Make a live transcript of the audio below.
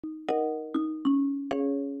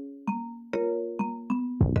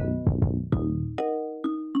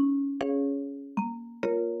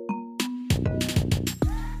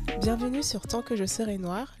Bienvenue sur Tant que je serai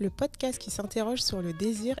noire, le podcast qui s'interroge sur le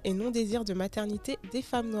désir et non-désir de maternité des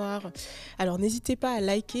femmes noires. Alors n'hésitez pas à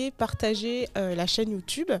liker, partager la chaîne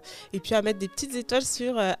YouTube et puis à mettre des petites étoiles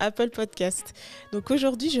sur Apple Podcast. Donc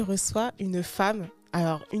aujourd'hui, je reçois une femme.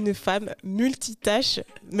 Alors, une femme multitâche,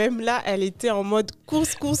 même là, elle était en mode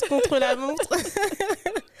course contre la montre.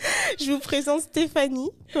 Je vous présente Stéphanie.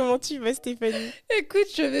 Comment tu vas, Stéphanie ? Écoute,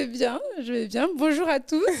 je vais bien. Bonjour à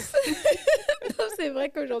tous. Non, c'est vrai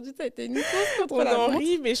qu'aujourd'hui, ça a été une course contre la montre. On en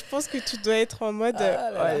rit, mais je pense que tu dois être en mode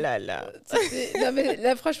oh là là. Non, mais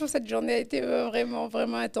là, franchement, cette journée a été vraiment,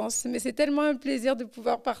 vraiment intense. Mais c'est tellement un plaisir de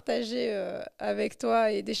pouvoir partager avec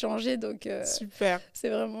toi et d'échanger. Donc, super. C'est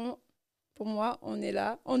vraiment... Pour moi, on est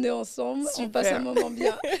là, on est ensemble, super. On passe un moment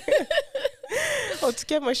bien. En tout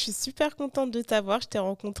cas, moi, je suis super contente de t'avoir. Je t'ai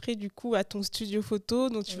rencontrée, du coup, à ton studio photo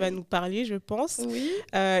dont tu vas nous parler, je pense. Oui.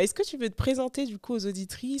 Est-ce que tu veux te présenter, du coup, aux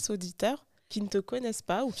auditrices, auditeurs qui ne te connaissent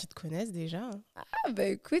pas ou qui te connaissent déjà ? Ah, bah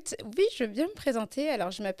écoute, oui, je veux bien me présenter. Alors,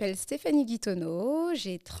 je m'appelle Stéphanie Guitonneau,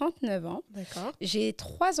 j'ai 39 ans. D'accord. J'ai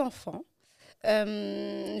 3 enfants.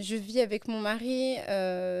 Je vis avec mon mari,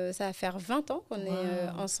 ça va faire 20 ans qu'on est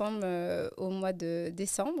ensemble au mois de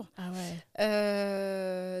décembre. Ah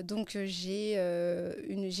ouais. Donc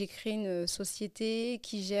j'ai créé une société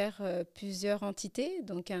qui gère plusieurs entités,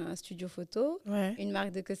 donc un studio photo, une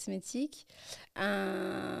marque de cosmétiques,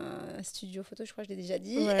 un studio photo, je crois que je l'ai déjà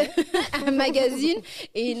dit, un magazine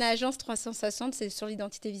et une agence 360, c'est sur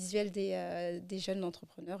l'identité visuelle des jeunes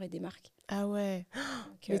entrepreneurs et des marques. Ah ouais.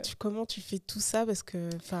 Donc, mais comment tu fais tout ça ? Parce que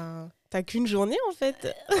t'as qu'une journée en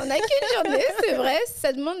fait. On n'a qu'une journée, c'est vrai.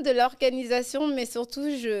 Ça demande de l'organisation, mais surtout,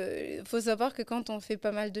 faut savoir que quand on fait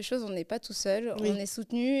pas mal de choses, on n'est pas tout seul. Oui. On est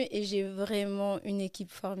soutenu et j'ai vraiment une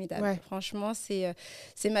équipe formidable. Ouais. Franchement, c'est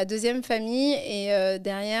ma deuxième famille et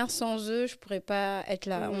derrière, sans eux, je pourrais pas être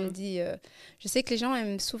là. On me dit, je sais que les gens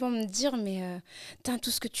aiment souvent me dire, mais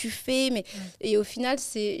tout ce que tu fais, mais et au final,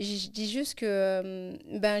 je dis juste que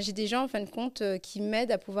j'ai des gens en fin de compte qui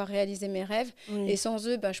m'aident à pouvoir réaliser mes rêves et sans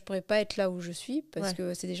eux, je pourrais pas être là où je suis parce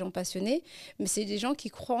que c'est des gens passionnés, mais c'est des gens qui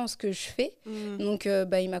croient en ce que je fais. Donc,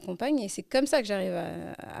 ils m'accompagnent et c'est comme ça que j'arrive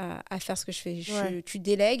à faire ce que je fais. Tu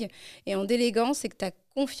délègues et en déléguant, c'est que tu as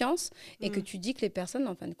confiance et que tu dis que les personnes,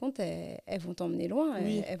 en fin de compte, elles vont t'emmener loin,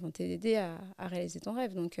 elles vont t'aider à réaliser ton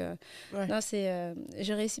rêve. Donc, non,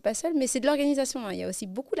 je réussis pas seule, mais c'est de l'organisation. Hein. Il y a aussi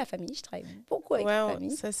beaucoup la famille. Je travaille beaucoup avec la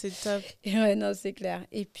famille. Ça, c'est top. Et non, c'est clair.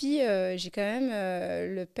 Et puis, j'ai quand même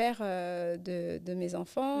le père de mes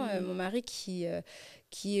enfants, mon mari qui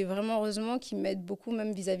est vraiment, heureusement, qui m'aide beaucoup,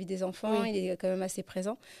 même vis-à-vis des enfants. Il est quand même assez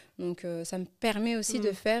présent. Donc, ça me permet aussi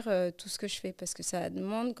de faire tout ce que je fais parce que ça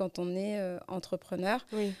demande, quand on est entrepreneur,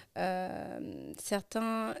 une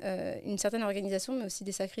certaine organisation, mais aussi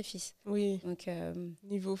des sacrifices. Oui. Donc,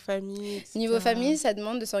 niveau famille, etc. Niveau famille, ça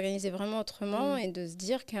demande de s'organiser vraiment autrement et de se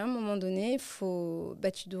dire qu'à un moment donné,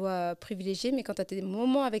 tu dois privilégier, mais quand tu as des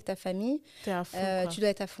moments avec ta famille, à fond, tu dois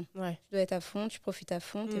être à fond. Ouais. Tu dois être à fond, tu profites à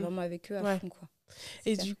fond, tu es vraiment avec eux à fond. Quoi.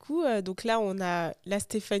 Et du coup, donc là, on a la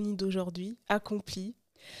Stéphanie d'aujourd'hui, accomplie,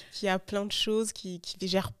 qui a plein de choses, qui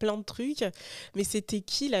gère plein de trucs. Mais c'était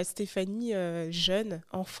qui la Stéphanie jeune,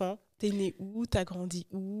 enfant ? T'es née où ? T'as grandi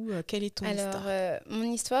où ? Quelle est ton histoire ? Mon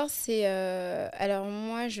histoire, c'est... alors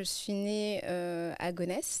moi, je suis née à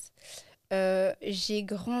Gonesse. J'ai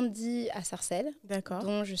grandi à Sarcelles,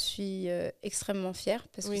 dont je suis extrêmement fière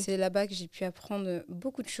parce que c'est là-bas que j'ai pu apprendre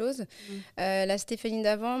beaucoup de choses. La Stéphanie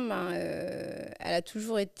d'avant, elle a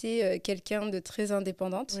toujours été quelqu'un de très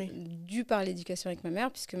indépendante, dû par l'éducation avec ma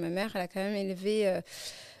mère, puisque ma mère, elle a quand même élevé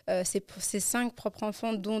ses 5 propres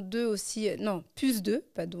enfants, dont 2 aussi, non, plus 2,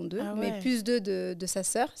 pas dont 2, mais plus 2 de sa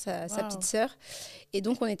sœur, sa petite sœur. Et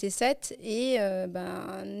donc, on était 7 et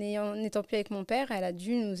n'étant plus avec mon père, elle a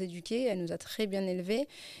dû nous éduquer, elle nous a très bien élevés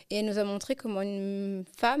et elle nous a montré comment une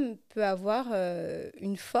femme peut avoir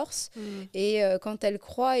une force et quand elle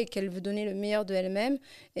croit et qu'elle veut donner le meilleur de elle-même,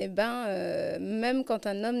 même quand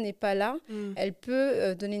un homme n'est pas là, elle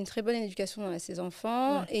peut donner une très bonne éducation à ses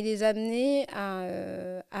enfants et les amener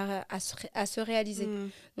à se réaliser.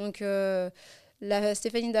 Donc, la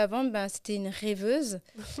Stéphanie d'avant, c'était une rêveuse.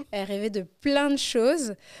 Elle rêvait de plein de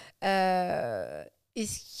choses. Et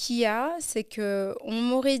ce qu'il y a, c'est qu'on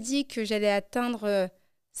m'aurait dit que j'allais atteindre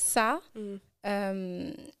ça. Je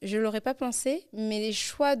ne l'aurais pas pensé, mais les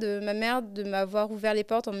choix de ma mère de m'avoir ouvert les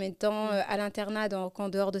portes en me mettant à l'internat en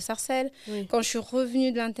dehors de Sarcelles. Quand je suis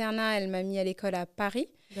revenue de l'internat, elle m'a mis à l'école à Paris.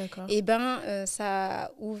 Et ça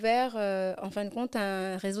a ouvert, en fin de compte,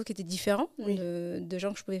 un réseau qui était différent de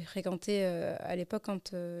gens que je pouvais fréquenter à l'époque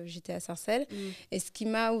quand j'étais à Sarcelles. Et ce qui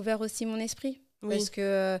m'a ouvert aussi mon esprit. Parce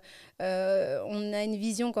que on a une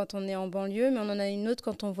vision quand on est en banlieue, mais on en a une autre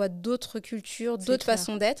quand on voit d'autres cultures, d'autres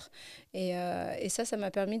façons d'être. Et ça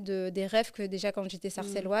m'a permis des rêves que déjà quand j'étais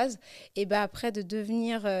sarcelloise, et ben après de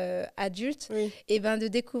devenir adulte, et ben de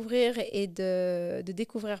découvrir de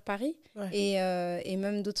découvrir Paris et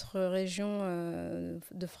même d'autres régions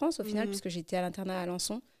de France au final, puisque j'étais à l'internat à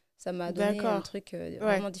Alençon. Ça m'a donné un truc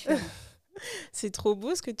vraiment différent. C'est trop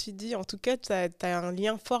beau ce que tu dis. En tout cas, tu as un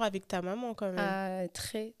lien fort avec ta maman quand même.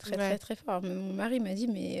 Très fort. Mais mon mari m'a dit,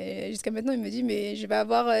 mais jusqu'à maintenant, il me dit, mais j'ai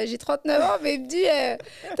 39 ans, mais il me dit,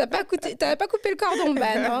 t'as pas coupé le cordon.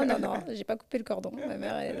 Bah non, j'ai pas coupé le cordon. Ma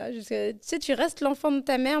mère, elle est là. Tu sais, tu restes l'enfant de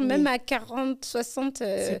ta mère, même à 40, 60.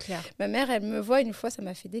 C'est clair. Ma mère, elle me voit une fois, ça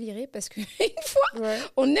m'a fait délirer parce qu'une fois,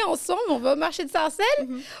 on est ensemble, on va au marché de Sarcelles,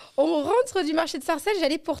 on rentre du marché de Sarcelles,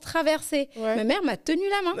 j'allais pour traverser. Ma mère m'a tenu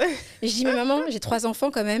la main. Et je dis, mais maman, j'ai 3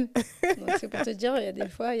 enfants quand même. Donc c'est pour te dire, il y a des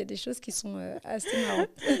fois, il y a des choses qui sont assez marrantes.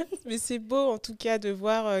 Mais c'est beau en tout cas de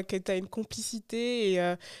voir que tu as une complicité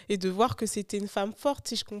et de voir que c'était une femme forte,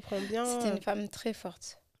 si je comprends bien. C'était une femme très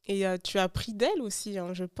forte. Et tu as pris d'elle aussi, hein,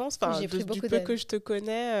 je pense. Enfin, du peu que je te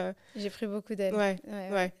connais. J'ai pris beaucoup d'elle.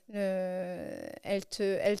 Elle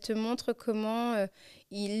te montre comment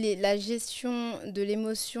la gestion de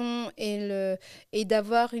l'émotion et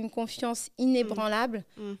d'avoir une confiance inébranlable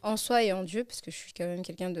en soi et en Dieu, parce que je suis quand même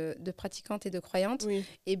quelqu'un de pratiquante et de croyante,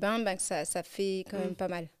 et ça fait quand même pas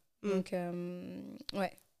mal. Donc,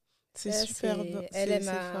 C'est super. Elle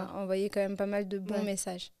m'a envoyé quand même pas mal de bons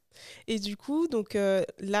messages. Et du coup, donc,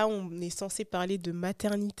 là, on est censé parler de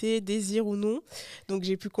maternité, désir ou non. Donc,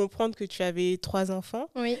 j'ai pu comprendre que tu avais 3 enfants.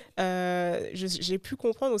 Oui. J'ai pu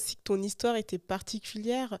comprendre aussi que ton histoire était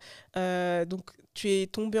particulière. Donc, tu es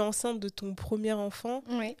tombée enceinte de ton premier enfant,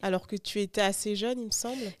 alors que tu étais assez jeune, il me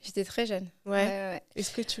semble. J'étais très jeune. Ouais.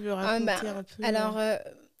 Est-ce que tu veux raconter un peu Alors,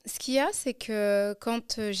 ce qu'il y a, c'est que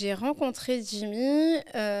quand j'ai rencontré Jimmy,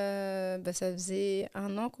 ça faisait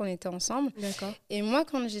 1 an qu'on était ensemble. D'accord. Et moi,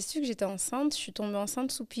 quand j'ai su que j'étais enceinte, je suis tombée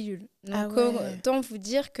enceinte sous pilule. Donc, autant vous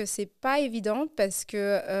dire que c'est pas évident parce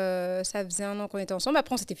que ça faisait 1 an qu'on était ensemble.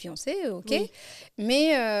 Après, on s'était fiancés, ok.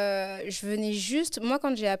 Mais je venais juste... Moi,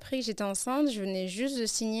 quand j'ai appris que j'étais enceinte, je venais juste de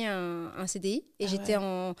signer un CDI. Et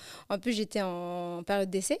en plus, j'étais en période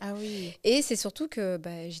d'essai. Ah oui. Et c'est surtout que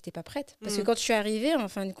j'étais pas prête. Parce que quand je suis arrivée, en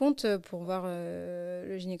fin de compte, pour voir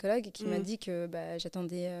le gynécologue qui m'a dit que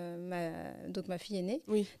j'attendais ma fille aînée.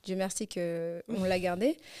 Dieu merci qu'on l'a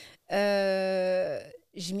gardée.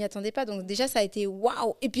 Je m'y attendais pas, donc déjà ça a été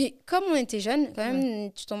waouh. Et puis comme on était jeunes, quand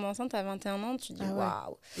même, tu tombes enceinte à 21 ans, tu te dis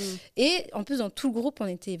waouh. Et en plus dans tout le groupe, on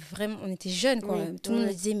était jeunes quoi. Tout le monde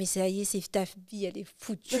disait mais ça y est, c'est ta fille, elle est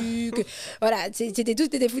foutue. Voilà,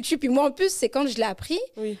 c'était foutu. Puis moi en plus, c'est quand je l'ai appris.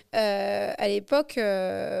 À l'époque,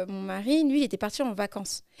 mon mari, lui, il était parti en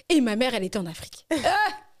vacances. Et ma mère, elle était en Afrique.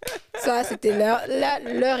 Ça, c'était l'heure. Là,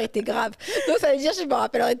 l'heure était grave. Donc, ça veut dire, je me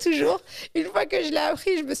rappellerai toujours. Une fois que je l'ai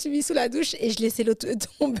appris, je me suis mise sous la douche et je laissais l'eau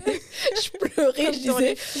tomber. Je pleurais, je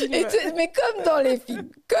disais. Mais comme dans les films.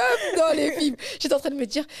 Comme dans les films. J'étais en train de me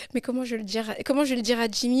dire, mais comment je vais le dire à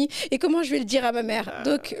Jimmy et comment je vais le dire à ma mère.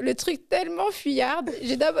 Donc, le truc tellement fuyarde.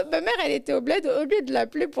 Ma mère, elle était au bled. Au lieu de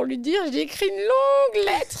l'appeler pour lui dire, j'ai écrit une longue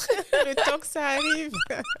lettre. Le temps que ça arrive.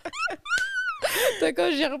 Donc,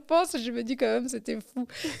 quand j'y repense, je me dis quand même c'était fou.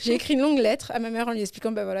 J'ai écrit une longue lettre à ma mère en lui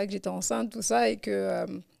expliquant que j'étais enceinte, tout ça, et que...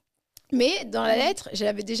 Mais dans la lettre, je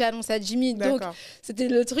l'avais déjà annoncé à Jimmy, donc c'était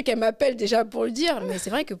le truc qu'elle m'appelle déjà pour le dire. Mais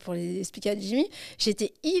c'est vrai que pour l'expliquer à Jimmy,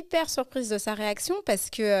 j'étais hyper surprise de sa réaction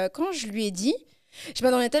parce que quand je lui ai dit, je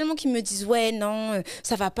m'attendais tellement qu'il me dise ouais non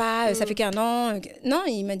ça va pas, ça fait qu'1 an. Non,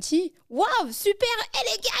 il m'a dit waouh super,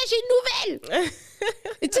 les gars j'ai une nouvelle.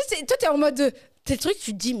 Et tu sais, toi t'es en mode c'est le truc,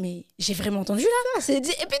 tu te dis, mais j'ai vraiment entendu là. Et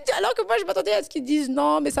puis, alors que moi, je m'attendais à ce qu'ils disent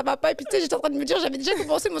non, mais ça va pas. Et puis, tu sais, j'étais en train de me dire, j'avais déjà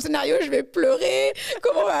commencé mon scénario, je vais pleurer,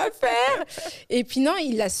 comment on va faire? Et puis, non,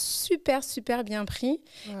 il l'a super, super bien pris.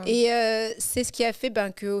 Wow. Et c'est ce qui a fait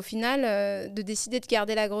qu'au final, de décider de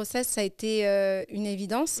garder la grossesse, ça a été une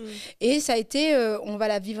évidence. Et ça a été, on va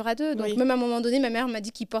la vivre à 2. Donc, même à un moment donné, ma mère m'a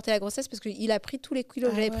dit qu'il portait la grossesse parce qu'il a pris tous les kilos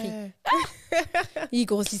que j'avais pris. Il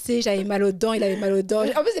grossissait, j'avais mal aux dents, il avait mal aux dents.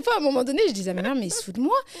 En plus, des fois, à un moment donné, je disais à ma mère, mais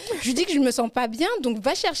soude-moi. Je lui dis que je me sens pas bien, donc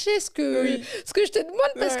va chercher ce que je te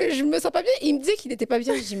demande parce que je me sens pas bien. Et il me disait qu'il n'était pas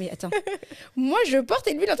bien. Je dis, mais attends, moi je porte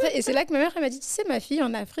et lui, et c'est là que ma mère elle m'a dit, tu sais, ma fille,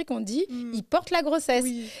 en Afrique, on dit, il porte la grossesse.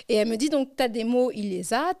 Et elle me dit, donc tu as des mots, il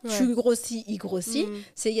les a, tu grossis, il grossit.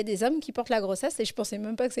 Il y a des hommes qui portent la grossesse et je pensais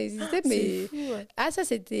même pas que ça existait. Mais fou, ça,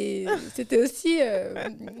 c'était aussi.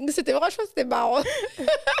 Franchement, c'était marrant.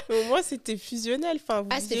 Au moins, c'était fusionnel. Enfin, vous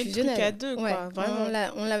faisiez le truc à 2, quoi.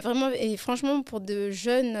 Vraiment. On l'a vraiment. Et franchement, pour de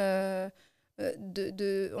jeunes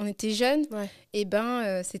on était jeunes, Ouais. et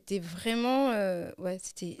c'était vraiment...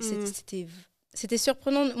 c'était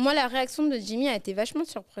surprenant. Moi, la réaction de Jimmy a été vachement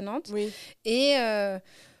surprenante. Oui. Et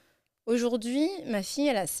aujourd'hui, ma fille,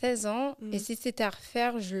 elle a 16 ans. Et si c'était à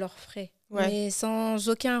refaire, je le referais. Ouais. Mais sans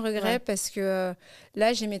aucun regret, parce que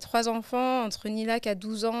là, j'ai mes 3 enfants, entre Nila qui a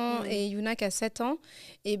 12 ans et Yuna qui a 7 ans.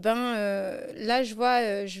 Et là, je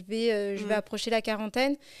vois, je vais approcher la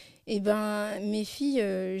quarantaine. Et mes filles,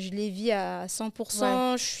 je les vis à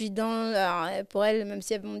 100%. Ouais. Je suis dans... Alors, pour elles, même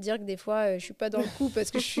si elles vont me dire que des fois, je suis pas dans le coup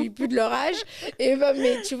parce que je suis plus de leur âge. Et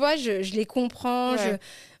mais tu vois, je les comprends. Ouais.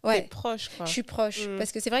 Ouais. T'es proche, quoi. Je suis proche.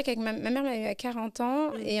 Parce que c'est vrai qu'avec ma mère, elle a eu à 40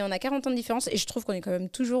 ans et on a 40 ans de différence. Et je trouve qu'on est quand même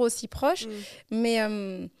toujours aussi proches. Mais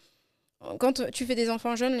quand tu fais des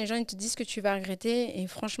enfants jeunes, les gens ils te disent que tu vas regretter. Et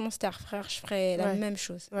franchement, si t'es à refaire, je ferais la même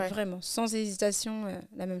chose. Ouais. Vraiment, sans hésitation,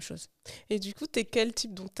 la même chose. Et du coup, t'es quel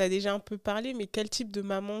type? Donc, t'as déjà un peu parlé, mais quel type de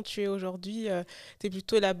maman tu es aujourd'hui? T'es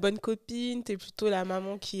plutôt la bonne copine? T'es plutôt la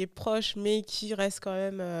maman qui est proche, mais qui reste quand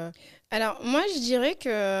même... Alors, moi, je dirais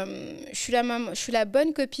que je suis la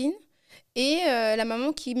bonne copine. Et la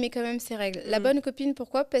maman qui met quand même ses règles. La bonne copine,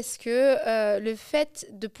 pourquoi? Parce que le fait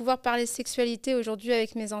de pouvoir parler sexualité aujourd'hui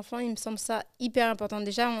avec mes enfants, il me semble ça hyper important.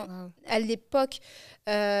 Déjà, à l'époque,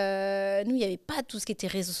 nous, il n'y avait pas tout ce qui était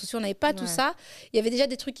réseaux sociaux, on n'avait pas tout ça. Il y avait déjà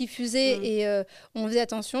des trucs qui fusaient et on faisait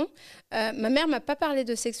attention. Ma mère ne m'a pas parlé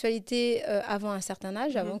de sexualité avant un certain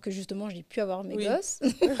âge, avant que justement j'ai pu avoir mes gosses.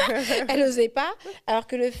 Elle n'osait pas. Alors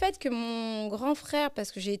que le fait que mon grand frère,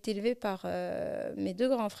 parce que j'ai été élevée par mes 2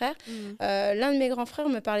 grands frères, l'un de mes grands frères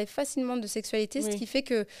me parlait facilement de sexualité, ce qui fait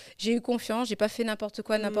que j'ai eu confiance, j'ai pas fait n'importe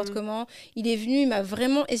quoi, n'importe comment. Il est venu, il m'a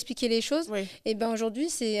vraiment expliqué les choses. Et aujourd'hui,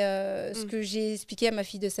 c'est ce que j'ai expliqué à ma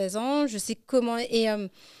fille de 16 ans. Je sais comment... Et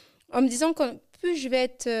en me disant que plus je vais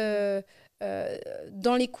être...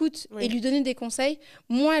 dans l'écoute et lui donner des conseils,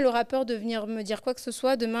 moins elle aura peur de venir me dire quoi que ce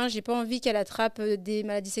soit. Demain, j'ai pas envie qu'elle attrape des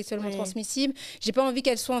maladies sexuellement transmissibles. J'ai pas envie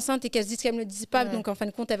qu'elle soit enceinte et qu'elle se dise qu'elle me le dise pas. Donc, en fin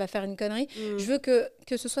de compte, elle va faire une connerie. Je veux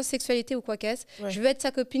que ce soit sexualité ou quoi qu'est-ce. Je veux être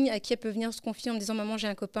sa copine à qui elle peut venir se confier en me disant « Maman, j'ai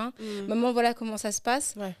un copain. Maman, voilà comment ça se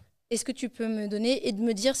passe. » Est-ce que tu peux me donner et de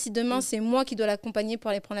me dire si demain c'est moi qui dois l'accompagner pour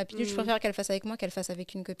aller prendre la pilule, je préfère qu'elle fasse avec moi qu'elle fasse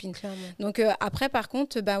avec une copine. Clairement. Donc après par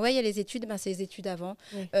contre il y a les études, c'est les études avant.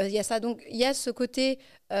 Il y a ça, donc il y a ce côté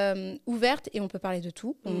ouverte et on peut parler de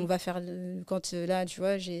tout. On va faire quand là tu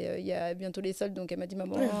vois il y a bientôt les soldes, donc elle m'a dit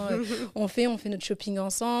maman on fait notre shopping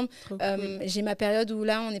ensemble. J'ai ma période où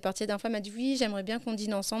là on est parti d'un fois, elle m'a dit oui j'aimerais bien qu'on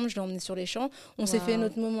dîne ensemble, je l'ai emmené sur les champs, on s'est fait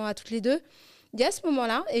notre moment à toutes les deux. Il y a ce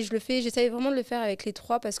moment-là, et j'essaye vraiment de le faire avec les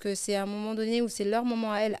 3 parce que c'est un moment donné où c'est leur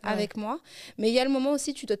moment à elles avec moi. Mais il y a le moment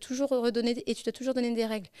aussi, tu dois toujours redonner et tu dois toujours donner des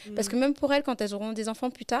règles. Parce que même pour elles, quand elles auront des enfants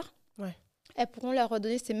plus tard, elles pourront leur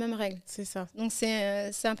redonner ces mêmes règles. C'est ça. Donc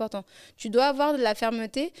c'est important. Tu dois avoir de la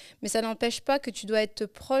fermeté, mais ça n'empêche pas que tu dois être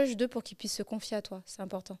proche d'eux pour qu'ils puissent se confier à toi. C'est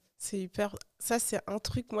important. C'est hyper... Ça, c'est un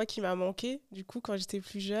truc, moi, qui m'a manqué, du coup, quand j'étais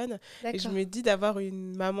plus jeune. D'accord. Et je me dis d'avoir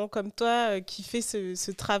une maman comme toi qui fait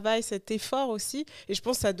ce travail, cet effort aussi. Et je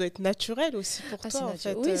pense que ça doit être naturel aussi pour toi, en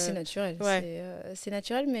fait. Oui, c'est naturel. C'est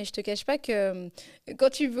naturel, mais je te cache pas que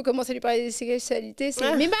quand tu veux commencer à lui parler de sexualité,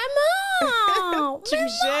 c'est « Mais maman tu me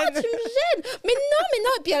gênes. Mais non.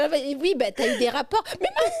 Et puis alors, oui, t'as eu des rapports. Mais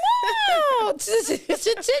maman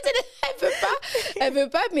Elle veut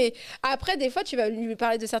pas, mais après, des fois, tu vas lui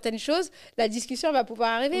parler de certaines choses, la discussion va pouvoir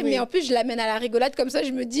arriver, mais en plus je l'amène à la rigolade comme ça,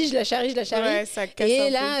 je me dis je la charrie, ça casse et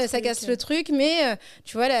là ça casse le truc, mais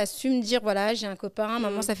tu vois, elle a su me dire voilà, j'ai un copain,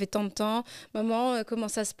 maman ça fait tant de temps, maman comment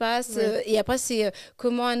ça se passe, et après c'est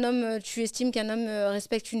comment un homme, tu estimes qu'un homme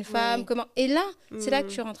respecte une femme, comment, et là c'est là que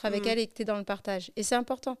tu rentres avec elle et que tu es dans le partage, et c'est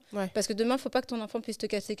important parce que demain faut pas que ton enfant puisse te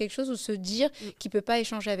casser quelque chose ou se dire qu'il peut pas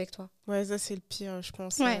échanger avec toi. Ça c'est le pire, je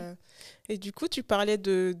pense. Et du coup tu parlais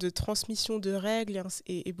de transmission de règles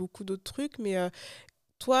et beaucoup d'autres trucs, mais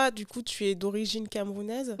toi, du coup, tu es d'origine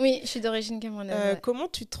camerounaise. Oui, je suis d'origine camerounaise. Comment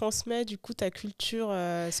tu transmets, du coup, ta culture,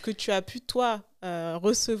 ce que tu as pu, toi,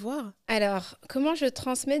 recevoir? Alors, comment je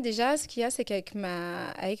transmets déjà, ce qu'il y a, c'est qu'avec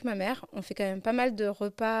avec ma mère, on fait quand même pas mal de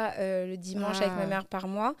repas le dimanche avec ma mère par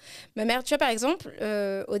mois. Ma mère, tu vois, par exemple,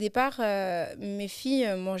 au départ, mes filles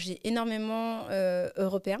mangeaient énormément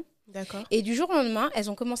européen. D'accord. Et du jour au lendemain, elles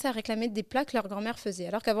ont commencé à réclamer des plats que leur grand-mère faisait.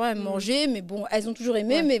 Alors qu'avant, elles mangeaient, mais bon, elles ont toujours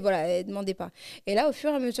aimé, mais voilà, elles ne demandaient pas. Et là, au fur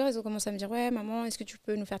et à mesure, elles ont commencé à me dire « Ouais, maman, est-ce que tu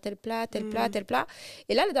peux nous faire tel plat, tel plat, tel plat ?»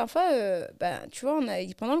 Et là, la dernière fois, tu vois,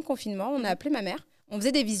 pendant le confinement, on a appelé ma mère, on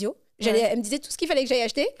faisait des visios. Elle me disait tout ce qu'il fallait que j'aille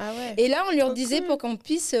acheter. Et là, on lui redisait pour qu'on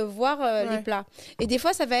puisse voir les plats. Et des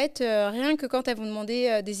fois, ça va être rien que quand elles vont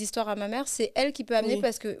demander des histoires à ma mère, c'est elle qui peut amener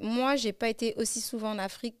parce que moi, j'ai pas été aussi souvent en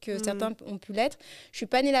Afrique que certains ont pu l'être. Je suis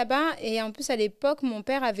pas née là-bas. Et en plus, à l'époque, mon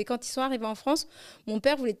père avait, quand ils sont arrivés en France, mon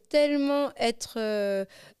père voulait tellement être,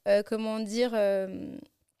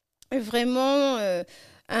 vraiment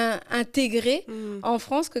intégré en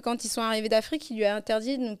France que quand ils sont arrivés d'Afrique, il lui a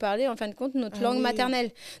interdit de nous parler, en fin de compte, notre langue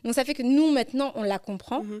maternelle. Donc ça fait que nous, maintenant, on la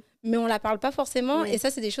comprend, mais on la parle pas forcément. Et ça,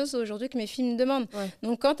 c'est des choses aujourd'hui que mes filles me demandent.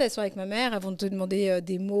 Donc quand elles sont avec ma mère, elles vont te demander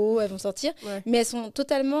des mots, elles vont sortir, mais elles sont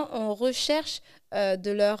totalement en recherche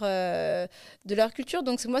de leur culture.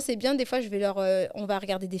 Donc moi, c'est bien, des fois, on va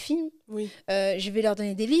regarder des films, je vais leur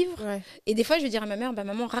donner des livres, et des fois, je vais dire à ma mère,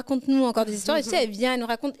 maman, raconte-nous encore des histoires, et tu sais, elle vient, elle nous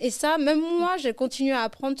raconte, et ça, même moi, je continue à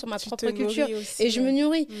apprendre sur ma propre culture, aussi, et je me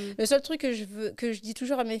nourris. Le seul truc que je dis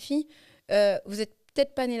toujours à mes filles, vous êtes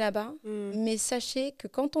peut-être pas nés là-bas, mais sachez que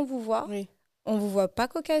quand on vous voit, on ne vous voit pas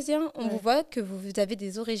caucasien, on vous voit que vous avez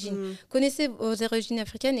des origines. Connaissez vos origines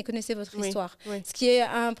africaines et connaissez votre histoire. Ce qui est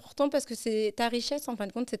important parce que c'est ta richesse, en fin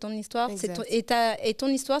de compte, c'est ton histoire. Et ton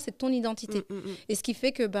histoire, c'est ton identité. Et ce qui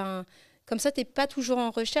fait que, comme ça, tu n'es pas toujours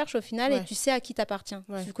en recherche au final et tu sais à qui t'appartiens.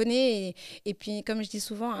 Tu connais et puis, comme je dis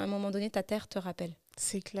souvent, à un moment donné, ta terre te rappelle.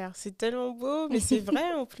 C'est clair, c'est tellement beau, mais c'est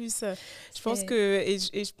vrai en plus. Je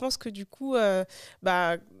pense que du coup,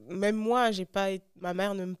 même moi, ma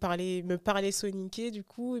mère me parlait soninké du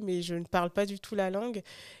coup, mais je ne parle pas du tout la langue.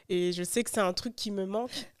 Et je sais que c'est un truc qui me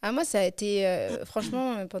manque. Ah, moi, ça a été,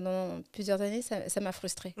 franchement, pendant plusieurs années, ça m'a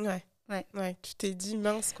frustrée. Ouais, tu t'es dit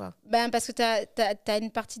mince, quoi. Parce que t'as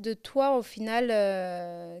une partie de toi, au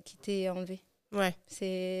final, qui t'est enlevée. Ouais.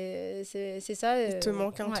 C'est ça. Il te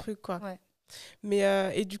manque un truc, quoi. Ouais. Mais,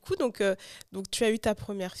 et du coup, donc, tu as eu ta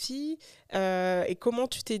première fille. Et comment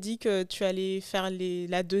tu t'es dit que tu allais faire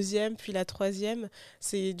la deuxième, puis la troisième?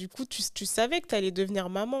 Du coup, tu savais que tu allais devenir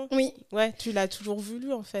maman? Oui. Ouais, tu l'as toujours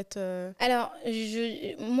voulu, en fait. Alors,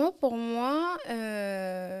 pour moi...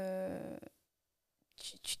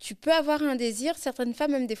 Tu peux avoir un désir. Certaines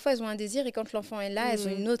femmes, même des fois, elles ont un désir et quand l'enfant est là, elles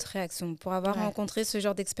ont une autre réaction pour avoir rencontré ce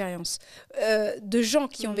genre d'expérience. De gens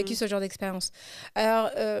qui ont vécu ce genre d'expérience. Alors,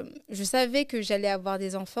 je savais que j'allais avoir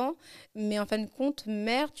des enfants, mais en fin de compte,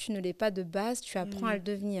 mère, tu ne l'es pas de base, tu apprends à le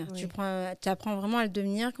devenir. Tu apprends vraiment à le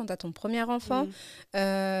devenir quand tu as ton premier enfant.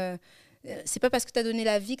 C'est pas parce que tu as donné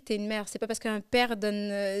la vie que tu es une mère. C'est pas parce qu'un père donne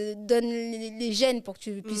les gènes pour que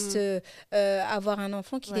tu puisses avoir un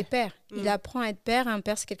enfant qu'il est père. Il apprend à être père. Un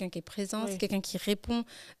père, c'est quelqu'un qui est présent, c'est quelqu'un qui répond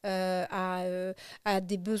à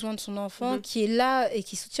des besoins de son enfant, qui est là et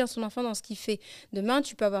qui soutient son enfant dans ce qu'il fait. Demain,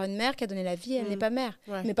 tu peux avoir une mère qui a donné la vie, elle n'est pas mère.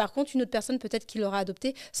 Mais par contre, une autre personne, peut-être qui l'aura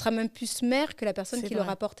adopté, sera même plus mère que la personne qui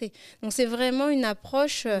l'aura porté. Donc, c'est vraiment une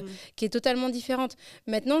approche qui est totalement différente.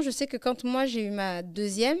 Maintenant, je sais que quand moi, j'ai eu ma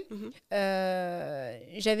deuxième,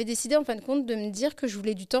 j'avais décidé en fin de compte de me dire que je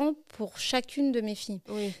voulais du temps pour chacune de mes filles.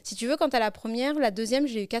 Si tu veux, quand à la première, la deuxième,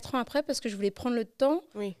 j'ai eu 4 ans après parce que je voulais prendre le temps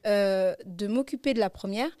de m'occuper de la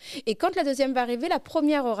première. Et quand la deuxième va arriver, la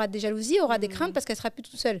première aura des jalousies, aura des craintes parce qu'elle sera plus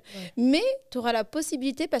toute seule. Mais tu auras la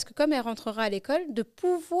possibilité, parce que comme elle rentrera à l'école, de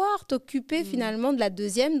pouvoir t'occuper finalement de la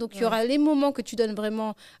deuxième. Donc il y aura les moments que tu donnes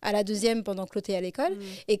vraiment à la deuxième pendant que l'autre est à l'école.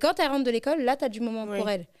 Et quand elle rentre de l'école, là, tu as du moment pour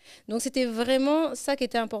elle. Donc c'était vraiment ça qui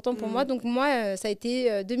était important pour moi. Donc moi, ça a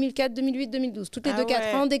été 2004, 2008, 2012. Toutes les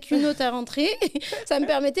 4 ans, dès qu'une autre est rentrée, ça me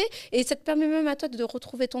permettait. Et ça te permet même à toi de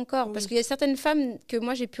retrouver ton corps. Parce qu'il y a certaines femmes que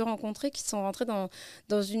moi, j'ai pu rencontrer qui sont rentrées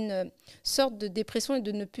dans une sorte de dépression et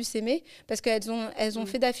de ne plus s'aimer parce qu'elles ont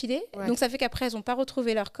fait d'affilée. Donc ça fait qu'après, elles n'ont pas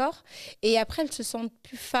retrouvé leur corps. Et après, elles se sentent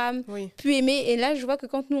plus femmes, plus aimées. Et là, je vois que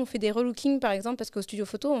quand nous, on fait des relookings, par exemple, parce qu'au studio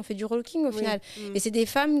photo, on fait du relooking au final. Et c'est des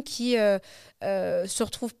femmes qui se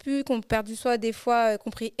retrouvent plus, qui ont perdu soit des fois, qui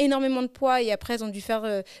ont pris énormément de poids et après, elles ont dû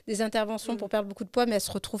faire des interventions pour perdre beaucoup de poids, mais elles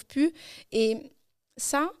se retrouvent plus. Et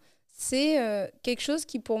ça, c'est quelque chose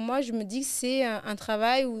qui, pour moi, je me dis que c'est un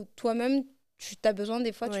travail où toi-même, tu as besoin,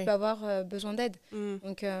 des fois, tu peux avoir besoin d'aide.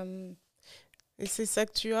 Donc... Et c'est ça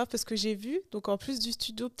que tu as, parce que j'ai vu, donc en plus du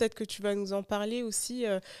studio, peut-être que tu vas nous en parler aussi,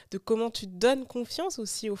 de comment tu donnes confiance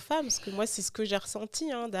aussi aux femmes, parce que moi, c'est ce que j'ai ressenti,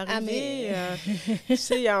 d'arriver. Tu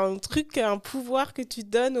sais, il y a un truc, un pouvoir que tu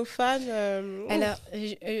donnes aux femmes. Alors,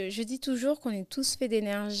 je dis toujours qu'on est tous faits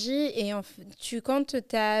d'énergie, et quand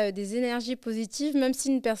tu as des énergies positives, même si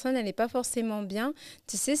une personne, elle n'est pas forcément bien,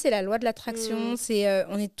 tu sais, c'est la loi de l'attraction,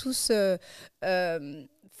 on est tous...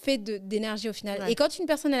 fait d'énergie au final. Et quand une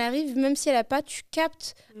personne, elle arrive, même si elle n'a pas, tu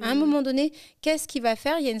captes à un moment donné qu'est-ce qu'il va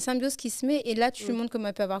faire. Il y a une symbiose qui se met et là, tu lui montres comment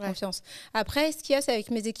elle peut avoir confiance. Après, ce qu'il y a, c'est avec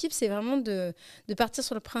mes équipes, c'est vraiment de partir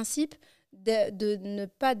sur le principe de ne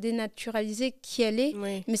pas dénaturaliser qui elle est,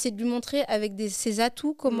 mais c'est de lui montrer avec ses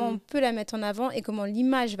atouts comment on peut la mettre en avant et comment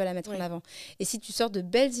l'image va la mettre en avant. Et si tu sors de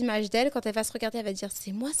belles images d'elle, quand elle va se regarder, elle va dire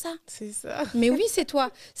c'est moi ça. C'est ça. Mais oui, c'est toi.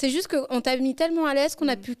 C'est juste qu'on t'a mis tellement à l'aise qu'on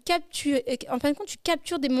a pu capturer. En fin de compte, tu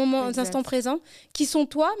captures des moments, des instants présents qui sont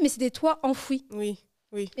toi, mais c'est des toi enfouis. Oui.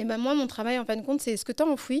 Et ben moi, mon travail, en fin de compte, c'est ce que tu as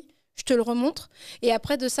enfoui. Je te le remontre. Et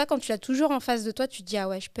après de ça, quand tu l'as toujours en face de toi, tu te dis, ah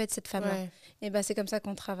ouais, je peux être cette femme-là. Et ben c'est comme ça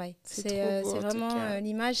qu'on travaille. C'est vraiment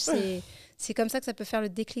l'image, c'est comme ça que ça peut faire le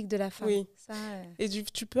déclic de la femme. Oui. Ça, Et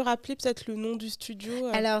tu peux rappeler peut-être le nom du studio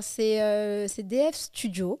Alors, c'est DF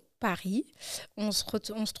Studio. Paris. On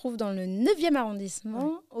se trouve dans le 9e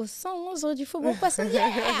arrondissement, au 111 rue du Faubourg Poissonnière.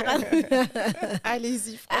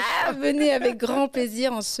 Allez-y, venez avec grand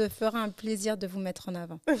plaisir. On se fera un plaisir de vous mettre en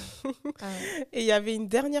avant. Et il y avait une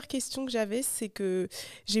dernière question que j'avais, c'est que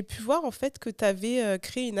j'ai pu voir en fait que tu avais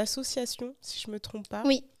créé une association, si je ne me trompe pas.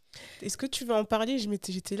 Oui. Est-ce que tu veux en parler?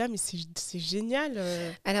 J'étais là, mais c'est génial.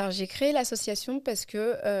 Alors, j'ai créé l'association parce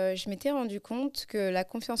que je m'étais rendu compte que la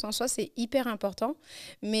confiance en soi, c'est hyper important.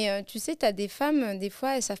 Mais tu sais, tu as des femmes, des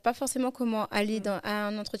fois, elles ne savent pas forcément comment aller à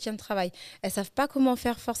un entretien de travail. Elles ne savent pas comment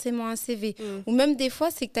faire forcément un CV. Ou même des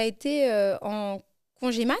fois, c'est que tu as été en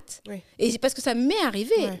congé mat, et parce que ça m'est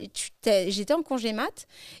arrivé, j'étais en congé mat,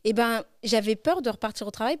 et ben j'avais peur de repartir au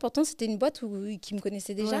travail, pourtant c'était une boîte qui me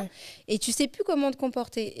connaissait déjà, et tu sais plus comment te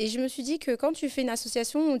comporter. Et je me suis dit que quand tu fais une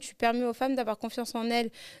association où tu permets aux femmes d'avoir confiance en elles,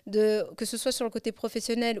 que ce soit sur le côté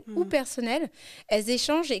professionnel ou personnel, elles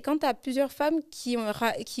échangent, et quand tu as plusieurs femmes qui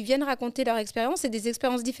viennent raconter leur expérience, c'est des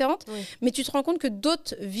expériences différentes, mais tu te rends compte que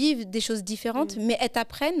d'autres vivent des choses différentes, mais elles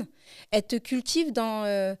t'apprennent, elles te cultivent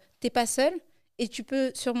dans t'es pas seule, et tu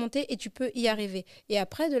peux surmonter et tu peux y arriver. Et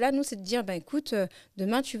après, de là, nous, c'est de dire, écoute,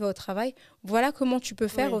 demain, tu vas au travail, voilà comment tu peux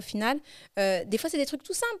faire au final. Des fois, c'est des trucs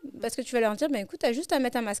tout simples, parce que tu vas leur dire, écoute, tu as juste à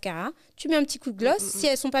mettre un mascara, tu mets un petit coup de gloss. Si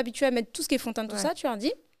elles ne sont pas habituées à mettre tout ce qui est fond de teint, tout ça, tu leur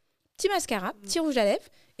dis, petit mascara, petit rouge à lèvres,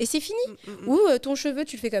 et c'est fini. Ou ton cheveu,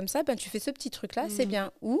 tu le fais comme ça, tu fais ce petit truc-là, c'est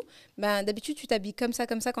bien. Ou d'habitude, tu t'habilles comme ça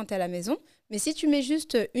quand tu es à la maison. Mais si tu mets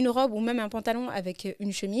juste une robe ou même un pantalon avec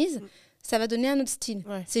une chemise, ça va donner un autre style.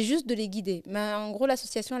 C'est juste de les guider. Mais en gros,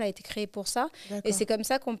 l'association, elle a été créée pour ça. Et c'est comme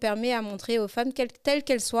ça qu'on permet à montrer aux femmes, telles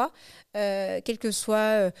qu'elles soient, quelles que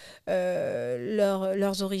soient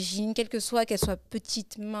leurs origines, quelles que soient, qu'elles soient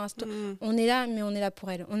petites, minces. On est là, mais on est là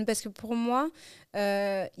pour elles. Parce que pour moi,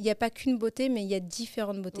 il n'y a pas qu'une beauté, mais il y a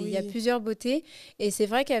différentes beautés. Il y a plusieurs beautés. Et c'est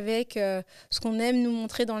vrai qu'avec ce qu'on aime nous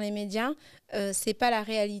montrer dans les médias, c'est pas la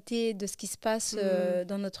réalité de ce qui se passe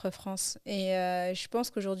dans notre France. Et je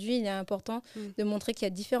pense qu'aujourd'hui, il est important de montrer qu'il y a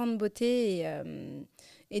différentes beautés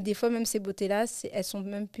et des fois, même ces beautés-là, elles sont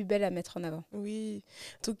même plus belles à mettre en avant. Oui.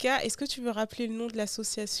 En tout cas, est-ce que tu veux rappeler le nom de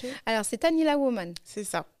l'association? Alors, c'est Tanila Woman. C'est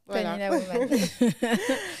ça. Voilà. Écoute,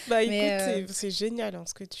 c'est génial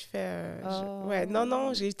ce que tu fais.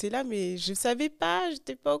 Non, j'ai été là, mais je savais pas,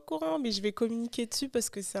 j'étais pas au courant, mais je vais communiquer dessus parce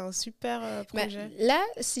que c'est un super projet. Là,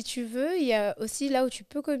 si tu veux, il y a aussi là où tu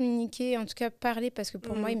peux communiquer, en tout cas parler, parce que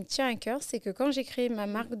pour moi, il me tient à cœur, c'est que quand j'ai créé ma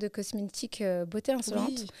marque de cosmétiques Beauté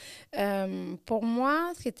Insolente, pour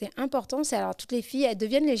moi, ce qui était important, c'est alors toutes les filles, elles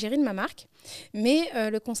deviennent l'égérie de ma marque, mais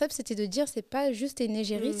le concept, c'était de dire, c'est pas juste une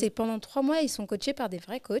égérie, c'est pendant 3 mois, ils sont coachés par des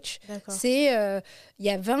vrais coachs. Il y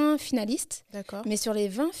a 20 finalistes, mais sur les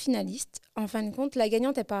 20 finalistes, en fin de compte, la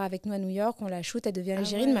gagnante, elle part avec nous à New York, on la shoot, elle devient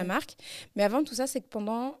l'égérie de ma marque. Mais avant tout ça, c'est que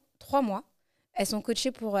pendant 3 mois, elles sont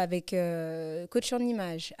coachées avec coach en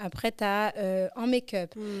image. Après, tu as en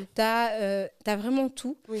make-up. Tu as vraiment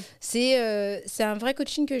tout. C'est un vrai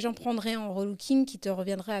coaching que j'en prendrais en relooking qui te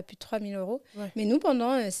reviendrait à plus de 3 000 €. Mais nous,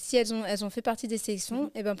 si elles ont fait partie des sélections,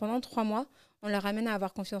 et pendant 3 mois, on leur ramène à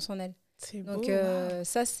avoir confiance en elles. Donc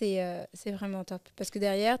ça, c'est vraiment top. Parce que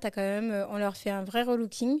derrière, t'as quand même, on leur fait un vrai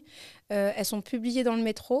relooking. Elles sont publiées dans le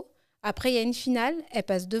métro. Après, il y a une finale, elles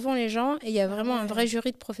passent devant les gens et il y a vraiment un vrai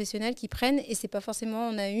jury de professionnels qui prennent. Et c'est pas forcément,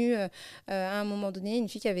 on a eu à un moment donné une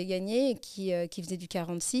fille qui avait gagné et qui faisait du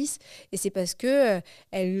 46. Et c'est parce que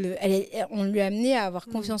on lui a amené à avoir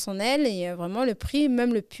confiance en elle. Et vraiment, le prix,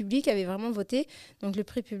 même le public avait vraiment voté. Donc le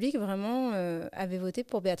prix public vraiment avait voté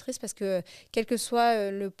pour Béatrice parce que quel que soit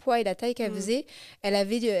le poids et la taille qu'elle faisait, elle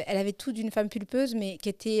avait tout d'une femme pulpeuse, mais qui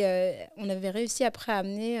était, on avait réussi après à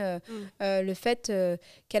amener le fait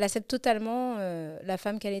qu'elle accepte totalement la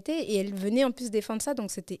femme qu'elle était et elle venait en plus défendre ça, donc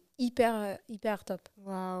c'était hyper top.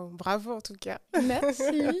 Waouh, bravo en tout cas. Merci.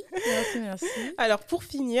 Merci. Alors pour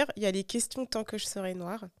finir, il y a les questions tant que je serai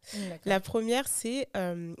noire. La première c'est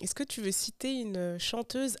est-ce que tu veux citer une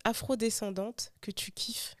chanteuse afrodescendante que tu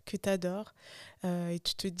kiffes, que tu adores et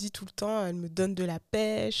tu te dis tout le temps elle me donne de la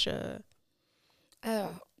pêche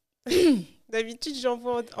Alors D'habitude, j'en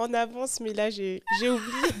vois en avance, mais là, j'ai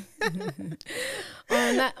oublié.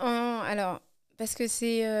 Alors, parce que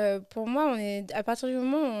c'est... pour moi, à partir du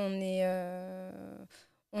moment où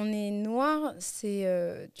on est noir,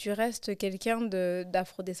 tu restes quelqu'un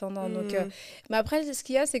d'afrodescendant. Donc, mais après, ce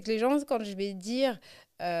qu'il y a, c'est que les gens, quand je vais dire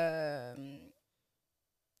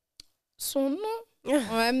son nom, on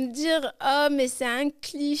va me dire oh mais c'est un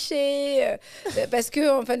cliché parce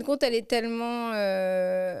que en fin de compte elle est tellement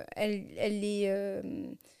elle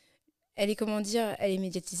est comment dire, elle est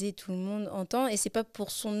médiatisée, tout le monde entend et c'est pas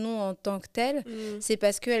pour son nom en tant que tel, c'est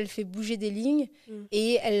parce qu'elle fait bouger des lignes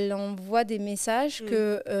et elle envoie des messages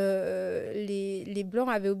que les blancs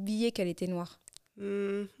avaient oublié qu'elle était noire.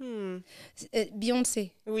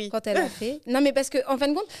 Beyoncé, quand elle a fait. Non, mais parce que en fin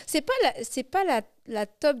de compte, c'est pas la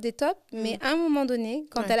top des tops, mais à un moment donné,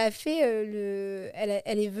 quand elle a fait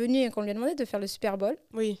elle est venue et qu'on lui a demandé de faire le Super Bowl,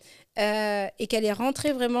 et qu'elle est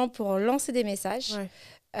rentrée vraiment pour lancer des messages.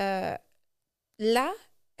 Là,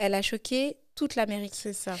 elle a choqué toute l'Amérique.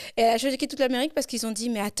 C'est ça. Et elle a choqué toute l'Amérique parce qu'ils ont dit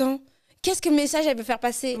mais attends. Qu'est-ce que le message elle veut faire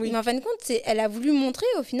passer? Mais en fin de compte, elle a voulu montrer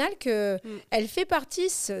au final qu'elle fait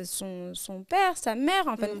partie, son père, sa mère,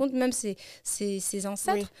 en fin de compte, même ses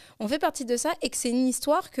ancêtres, ont fait partie de ça et que c'est une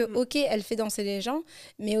histoire que, ok, elle fait danser les gens,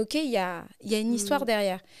 mais ok, il y a une histoire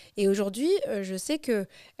derrière. Et aujourd'hui, je sais qu'elle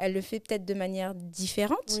le fait peut-être de manière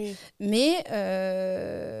différente, mais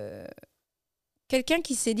quelqu'un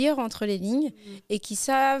qui sait lire entre les lignes et qui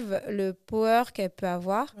savent le power qu'elle peut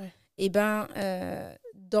avoir, et ben...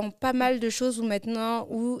 dans pas mal de choses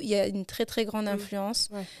où il y a une très très grande influence,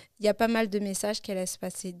 il y a pas mal de messages qu'elle laisse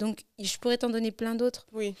passer. Donc, je pourrais t'en donner plein d'autres.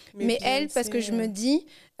 Mais elle, parce que je me dis,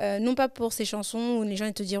 non pas pour ses chansons où les gens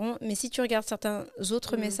ils te diront, mais si tu regardes certains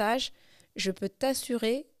autres messages, je peux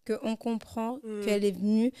t'assurer qu'on comprend qu'elle est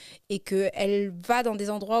venue et qu'elle va dans des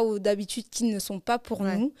endroits où d'habitude qui ne sont pas pour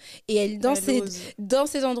nous. Et elle, dans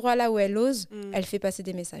ces endroits-là où elle ose, elle fait passer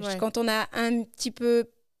des messages. Quand on a un petit peu...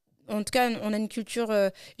 En tout cas, on a une culture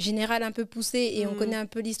générale un peu poussée et on connaît un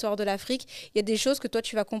peu l'histoire de l'Afrique. Il y a des choses que toi,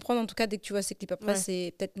 tu vas comprendre, en tout cas, dès que tu vois ces clips. Après,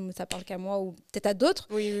 c'est peut-être ça parle qu'à moi ou peut-être à d'autres.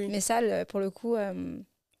 Mais ça, pour le coup,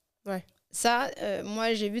 ça,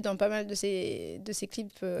 moi, j'ai vu dans pas mal de ces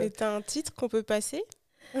clips. Et t'as un titre qu'on peut passer?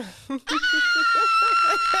 Elles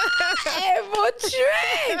vont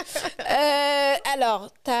tuer. Alors,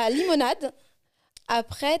 t'as Limonade.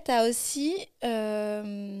 Après, t'as aussi...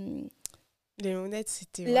 Les monettes,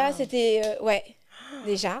 c'était... Là, c'était...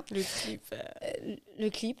 déjà. Le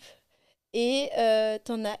clip. Et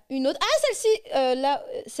t'en as une autre. Ah, celle-ci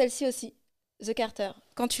celle-ci aussi. The Carter.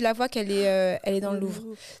 Quand tu la vois qu'elle est dans le Louvre.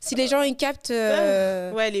 Si les gens, ils captent...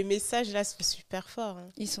 les messages, là, sont super forts.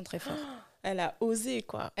 Hein. Ils sont très forts. Elle a osé,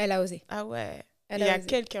 quoi. Elle a osé. Ah ouais. Il y a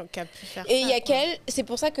quelqu'un qui a pu faire ça. Et il y a qu'elle... C'est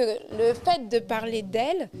pour ça que le fait de parler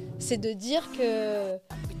d'elle, c'est de dire que...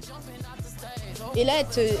 Et là,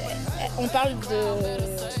 on parle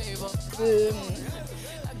de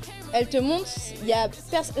elle te montre, là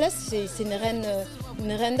c'est une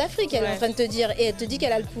reine d'Afrique, elle est en train de te dire, et elle te dit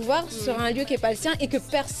qu'elle a le pouvoir sur un lieu qui n'est pas le sien et que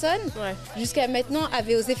personne, jusqu'à maintenant,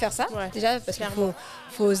 avait osé faire ça. Déjà, parce qu'il faut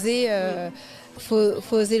oser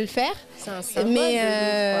le faire. C'est un symbole. Mais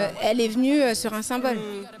elle est venue sur un symbole.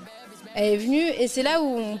 Elle est venue, et c'est là où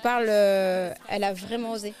on parle, elle a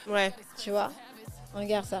vraiment osé. Tu vois,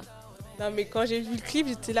 regarde ça. Non, mais quand j'ai vu le clip,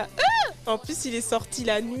 j'étais là. En plus, il est sorti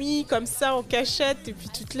la nuit, comme ça, en cachette. Et puis,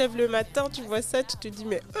 tu te lèves le matin, tu vois ça, tu te dis,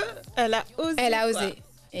 mais elle a osé. Elle a osé.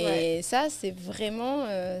 Et ça, c'est vraiment...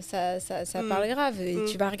 ça parle grave. Et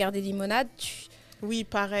tu vas regarder Limonade. Oui,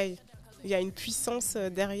 pareil. Il y a une puissance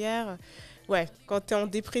derrière. Ouais, quand tu es en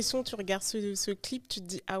dépression, tu regardes ce clip, tu te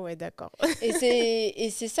dis, ah ouais, d'accord.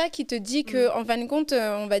 Et c'est ça qui te dit qu'en fin de compte,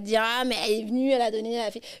 on va te dire, ah, mais elle est venue, elle a donné, elle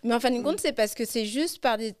a fait. Mais en fin de compte, c'est parce que c'est juste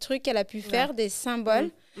par des trucs qu'elle a pu faire, des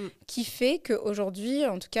symboles, qui fait qu'aujourd'hui,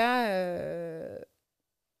 en tout cas,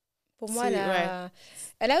 pour moi,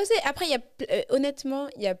 elle a osé. Après, honnêtement,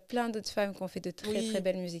 il y a plein d'autres femmes qui ont fait de très, très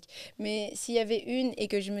belles musiques. Mais s'il y avait une et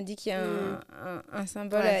que je me dis qu'il y a un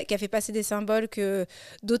symbole, qui a fait passer des symboles que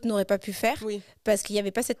d'autres n'auraient pas pu faire, parce qu'il n'y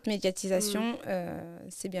avait pas cette médiatisation,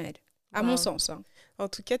 c'est bien elle. À mon sens. Hein. En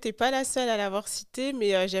tout cas, tu n'es pas la seule à l'avoir citée,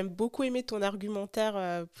 mais j'aime beaucoup aimer ton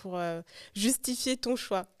argumentaire pour justifier ton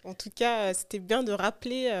choix. En tout cas, c'était bien de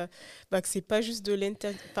rappeler que c'est pas juste de elle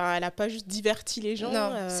n'a pas juste diverti les gens.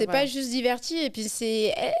 Non, c'est pas juste diverti. Et puis,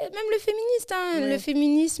 c'est même le féministe, le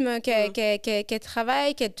féminisme qu'elle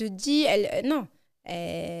travaille, qu'elle te dit.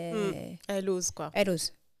 Elle ose, quoi. Elle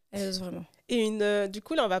ose vraiment. Et du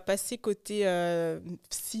coup, là, on va passer côté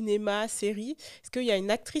cinéma, série. Est-ce qu'il y a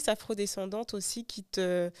une actrice afrodescendante aussi qui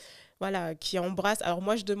te voilà, qui embrasse. Alors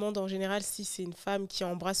moi, je demande en général si c'est une femme qui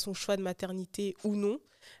embrasse son choix de maternité ou non,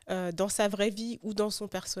 dans sa vraie vie ou dans son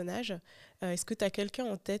personnage. Est-ce que tu as quelqu'un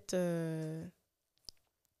en tête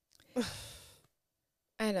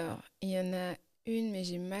Alors, il y en a une, mais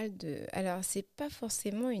j'ai mal de... Alors, c'est pas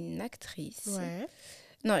forcément une actrice. Ouais.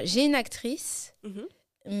 Non, j'ai une actrice,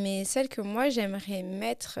 mais celle que moi, j'aimerais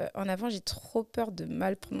mettre en avant, j'ai trop peur de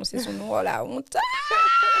mal prononcer son nom. Oh, la honte.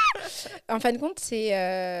 En fin de compte, c'est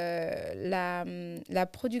la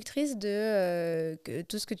productrice de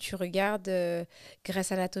tout ce que tu regardes,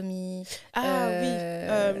 Grey's Anatomy.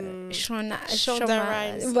 Oui. Shonda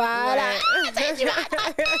Rhimes. Voilà.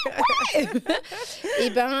 Ouais.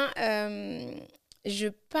 Et je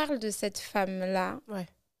parle de cette femme-là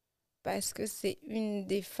parce que c'est une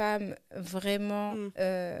des femmes vraiment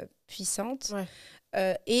puissantes.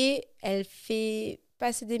 Et elle fait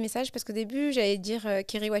passer des messages, parce qu'au début, j'allais dire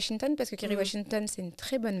Kerry Washington, parce que Kerry Washington, c'est une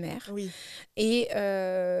très bonne mère. Oui. Et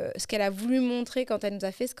ce qu'elle a voulu montrer quand elle nous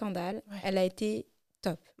a fait Scandale, elle a été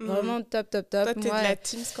top. Vraiment top. Toi, t'es de la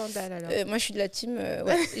team Scandale, alors. Moi, je suis de la team...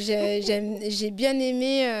 j'ai bien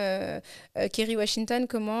aimé Kerry Washington,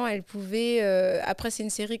 comment elle pouvait... après, c'est une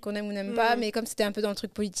série qu'on aime ou n'aime pas, mais comme c'était un peu dans le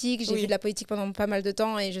truc politique, j'ai vu de la politique pendant pas mal de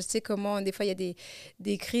temps, et je sais comment, des fois, il y a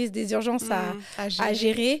des crises, des urgences à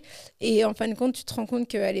gérer. Et en fin de compte, tu te rends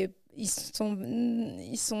compte ils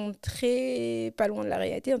sont très pas loin de la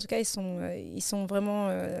réalité. En tout cas, ils sont vraiment...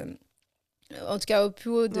 en tout cas, au plus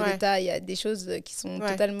haut de l'État, il y a des choses qui sont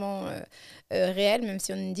totalement réelles, même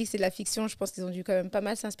si on dit que c'est de la fiction. Je pense qu'ils ont dû quand même pas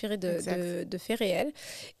mal s'inspirer de faits réels.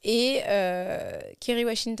 Et Kerry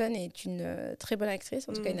Washington est une très bonne actrice,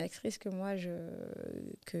 en tout cas une actrice que moi,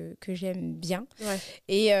 que j'aime bien.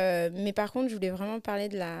 Mais par contre, je voulais vraiment parler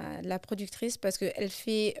de la productrice, parce qu'elle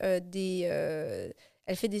fait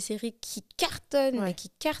elle fait des séries qui cartonnent, mais qui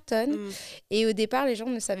cartonnent. Et au départ, les gens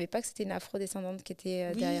ne savaient pas que c'était une afro-descendante qui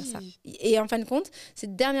était derrière ça. Et en fin de compte,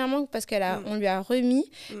 c'est dernièrement, parce qu'on lui a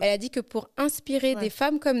remis, elle a dit que pour inspirer des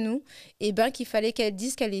femmes comme nous, qu'il fallait qu'elle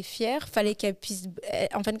dise qu'elle est fière, fallait qu'elle puisse...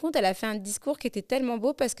 En fin de compte, elle a fait un discours qui était tellement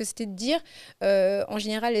beau, parce que c'était de dire, en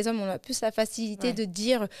général, les hommes, on a plus la facilité de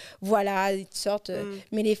dire, voilà, une sorte...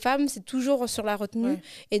 mais les femmes, c'est toujours sur la retenue.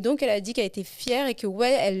 Et donc, elle a dit qu'elle était fière et que,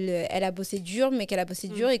 elle a bossé dur, mais qu'elle a bossé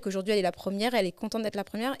dur, et qu'aujourd'hui elle est la première, elle est contente d'être la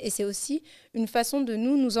première, et c'est aussi une façon de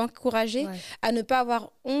nous encourager à ne pas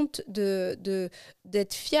avoir honte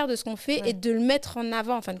d'être fière de ce qu'on fait et de le mettre en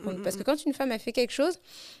avant, en fin de compte, parce que quand une femme a fait quelque chose,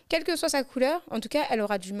 quelle que soit sa couleur, en tout cas elle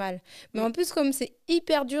aura du mal, mais en plus, comme c'est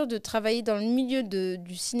hyper dur de travailler dans le milieu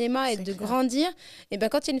du cinéma et de grandir, et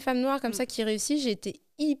quand il y a une femme noire comme ça qui réussit, j'ai été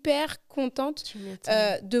hyper contente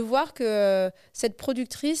de voir que cette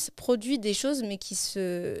productrice produit des choses, mais qui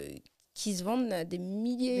se vendent à des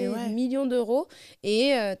millions d'euros,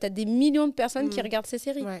 et tu as des millions de personnes qui regardent ces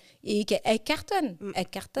séries. Et elle cartonne. Elle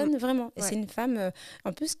cartonne vraiment. Et c'est une femme,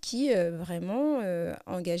 en plus, qui est vraiment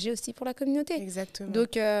engagée aussi pour la communauté. Exactement.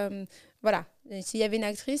 Donc, voilà. S'il y avait une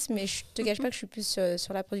actrice, mais je te cache pas que je suis plus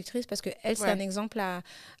sur la productrice, parce qu'elle, c'est un exemple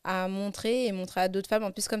à montrer, et montrer à d'autres femmes.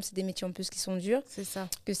 En plus, comme c'est des métiers en plus qui sont durs, c'est ça.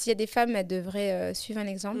 Que s'il y a des femmes, elles devraient suivre un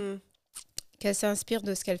exemple, qu'elles s'inspirent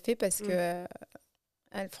de ce qu'elle fait, parce que...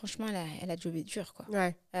 franchement, elle a jobé dur, quoi.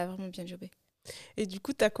 Elle a vraiment bien jobé. Et du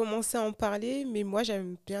coup, tu as commencé à en parler, mais moi,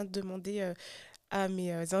 j'aime bien demander à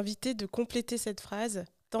mes invités de compléter cette phrase.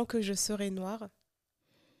 Tant que je serai noire.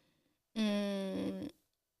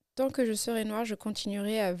 Tant que je serai noire, je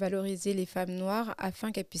continuerai à valoriser les femmes noires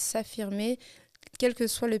afin qu'elles puissent s'affirmer, quel que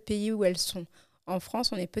soit le pays où elles sont. En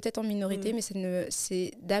France, on est peut-être en minorité, mais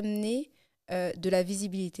c'est d'amener de la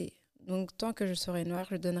visibilité. Donc, tant que je serai noire,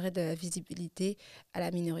 je donnerai de la visibilité à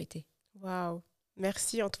la minorité. Waouh!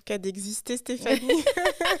 Merci en tout cas d'exister, Stéphanie.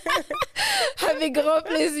 Avec grand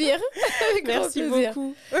plaisir. Merci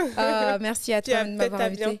beaucoup. Merci à toi de m'avoir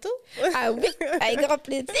invité. À bientôt. Ah oui, avec grand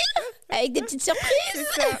plaisir. Avec des petites surprises.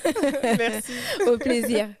 C'est ça. Merci. Au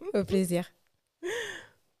plaisir. Au plaisir.